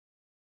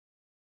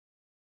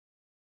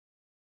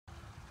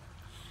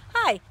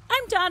Hi,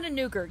 I'm Donna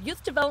Nuger,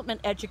 Youth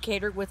Development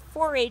Educator with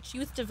 4-H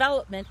Youth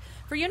Development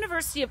for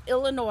University of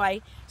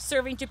Illinois,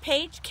 serving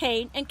DuPage,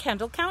 Kane, and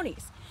Kendall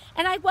counties.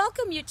 And I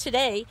welcome you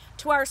today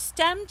to our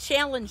STEM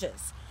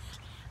Challenges.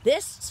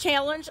 This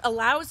challenge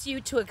allows you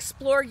to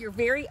explore your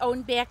very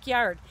own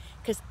backyard,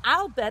 because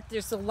I'll bet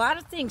there's a lot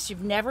of things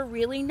you've never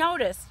really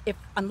noticed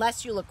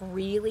unless you look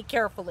really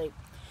carefully.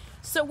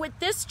 So with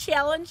this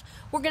challenge,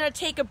 we're going to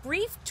take a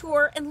brief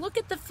tour and look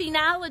at the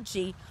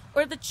phenology,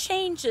 or the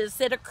changes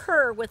that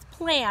occur with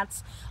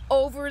plants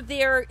over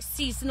their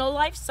seasonal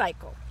life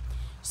cycle.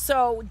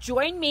 So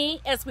join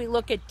me as we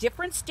look at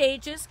different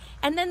stages,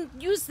 and then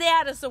use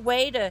that as a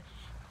way to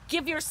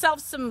give yourself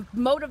some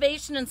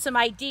motivation and some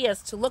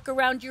ideas to look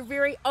around your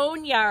very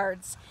own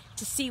yards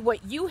to see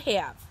what you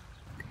have.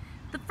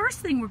 The first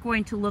thing we're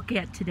going to look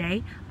at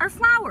today are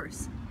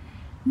flowers.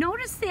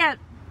 Notice that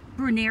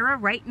Brunera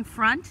right in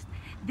front?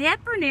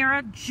 That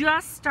Brunera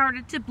just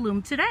started to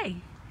bloom today.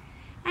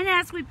 And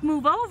as we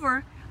move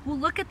over, we'll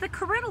look at the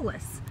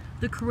Corydalus.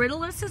 The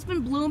Corydalus has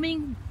been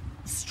blooming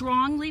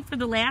strongly for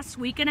the last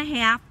week and a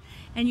half,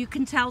 and you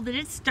can tell that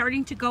it's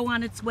starting to go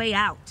on its way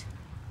out.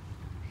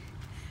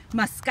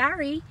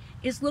 Muscari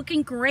is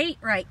looking great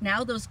right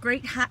now. Those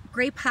great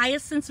grape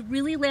hyacinths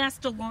really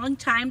last a long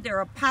time.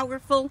 They're a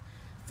powerful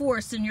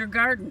force in your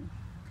garden.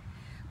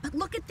 But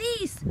look at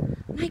these.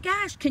 My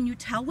gosh, can you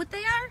tell what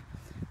they are?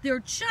 They're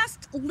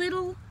just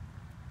little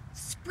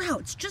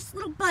sprouts, just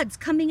little buds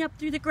coming up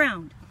through the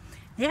ground.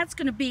 That's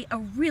going to be a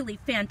really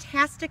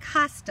fantastic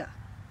hosta.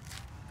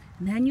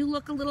 And then you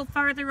look a little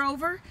farther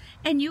over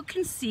and you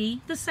can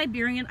see the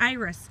Siberian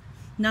iris.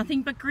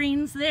 Nothing but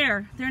greens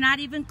there. They're not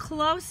even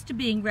close to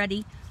being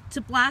ready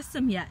to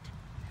blossom yet.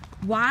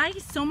 Why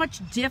so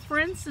much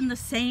difference in the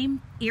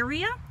same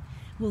area?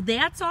 Well,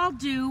 that's all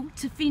due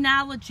to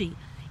phenology.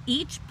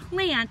 Each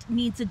plant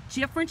needs a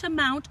different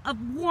amount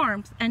of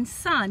warmth and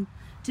sun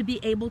to be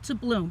able to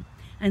bloom.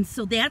 And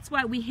so that's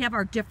why we have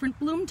our different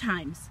bloom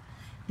times.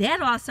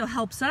 That also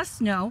helps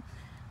us know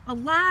a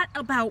lot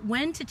about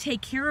when to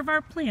take care of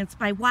our plants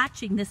by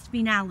watching this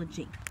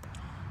phenology.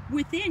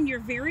 Within your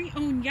very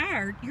own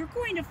yard, you're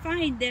going to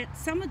find that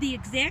some of the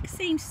exact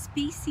same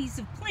species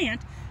of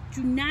plant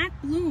do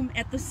not bloom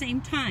at the same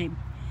time.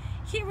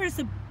 Here is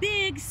a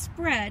big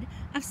spread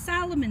of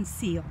Solomon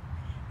seal.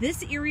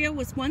 This area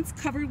was once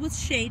covered with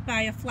shade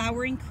by a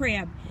flowering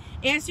crab.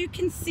 As you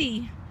can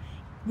see,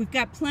 we've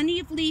got plenty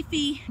of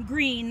leafy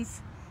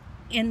greens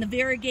and the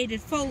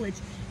variegated foliage,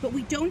 but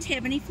we don't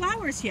have any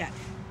flowers yet.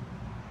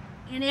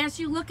 And as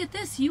you look at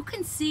this, you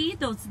can see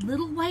those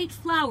little white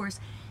flowers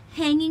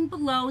hanging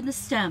below the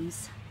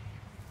stems.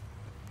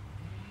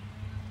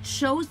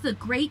 Shows the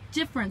great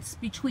difference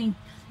between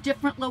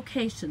different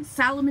locations.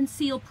 Solomon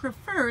seal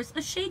prefers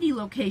a shady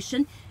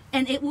location,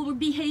 and it will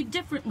behave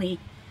differently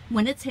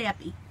when it's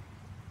happy.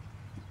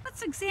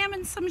 Let's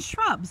examine some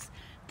shrubs.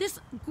 This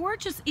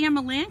gorgeous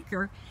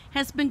amelanchier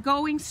has been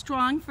going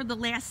strong for the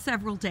last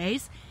several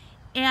days,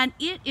 and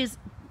it is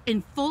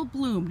in full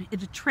bloom.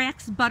 It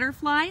attracts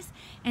butterflies,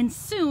 and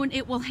soon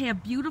it will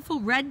have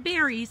beautiful red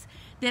berries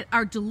that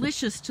are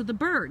delicious to the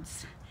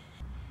birds.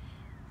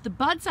 The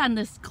buds on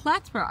this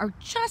clethra are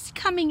just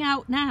coming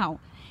out now.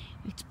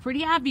 It's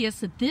pretty obvious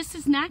that this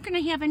is not going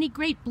to have any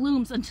great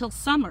blooms until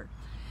summer.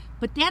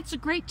 But that's a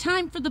great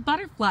time for the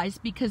butterflies,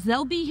 because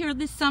they'll be here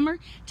this summer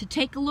to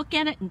take a look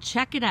at it and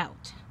check it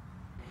out.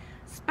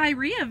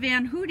 Spirea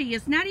Van Hoody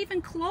is not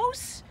even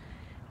close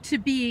to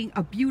being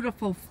a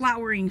beautiful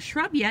flowering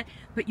shrub yet,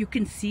 but you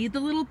can see the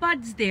little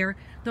buds there.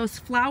 Those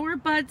flower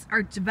buds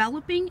are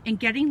developing and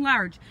getting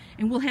large,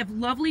 and will have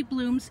lovely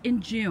blooms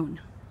in June.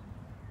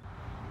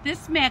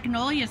 This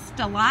Magnolia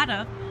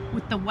stellata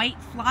with the white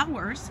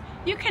flowers,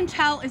 you can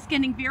tell is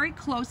getting very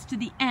close to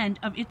the end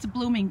of its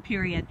blooming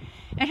period.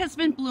 It has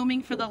been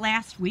blooming for the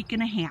last week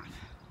and a half.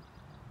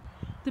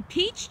 The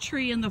peach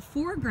tree in the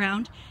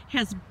foreground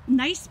has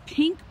nice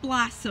pink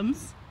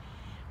blossoms.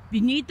 We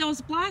need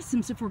those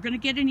blossoms if we're going to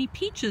get any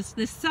peaches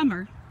this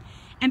summer.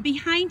 And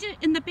behind it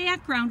in the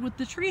background with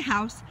the tree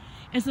house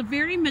is a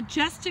very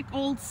majestic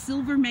old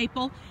silver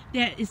maple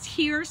that is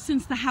here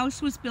since the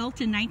house was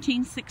built in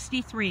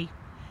 1963.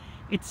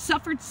 It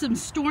suffered some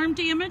storm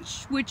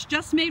damage, which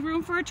just made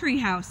room for a tree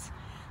house.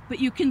 But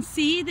you can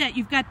see that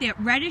you've got that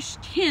reddish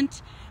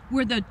tint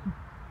where the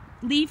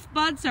leaf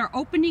buds are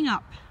opening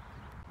up.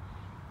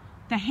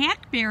 The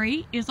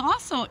hackberry is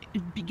also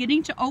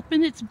beginning to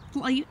open its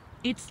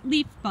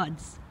leaf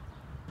buds.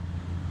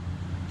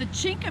 The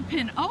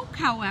chinkapin oak,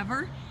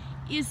 however,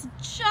 is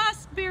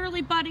just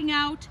barely budding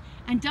out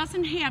and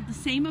doesn't have the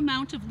same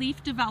amount of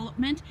leaf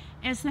development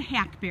as the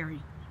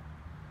hackberry.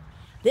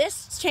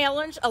 This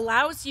challenge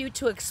allows you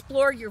to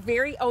explore your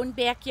very own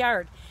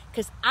backyard,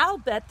 because I'll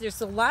bet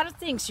there's a lot of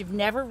things you've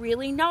never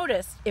really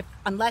noticed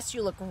unless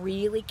you look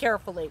really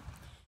carefully.